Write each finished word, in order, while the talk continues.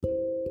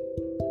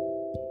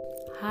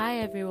Hi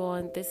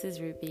everyone, this is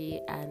Ruby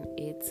and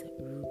it's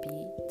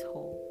Ruby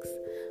Talks.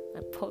 My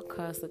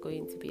podcasts are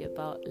going to be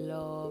about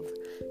love,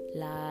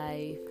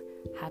 life,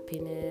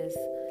 happiness,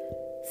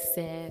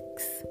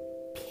 sex,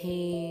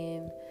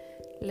 pain.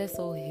 Let's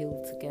all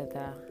heal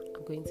together.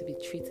 I'm going to be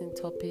treating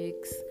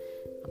topics.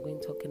 I'm going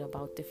to be talking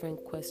about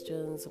different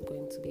questions. I'm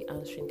going to be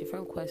answering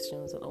different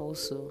questions, and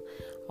also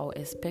I'll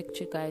expect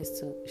you guys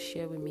to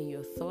share with me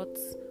your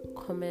thoughts,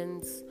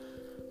 comments,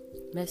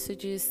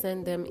 messages,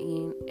 send them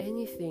in,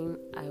 anything.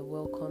 I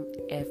welcome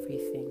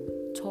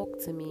everything. Talk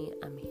to me.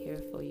 I'm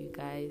here for you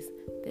guys.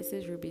 This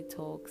is Ruby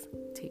Talks.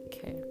 Take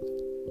care.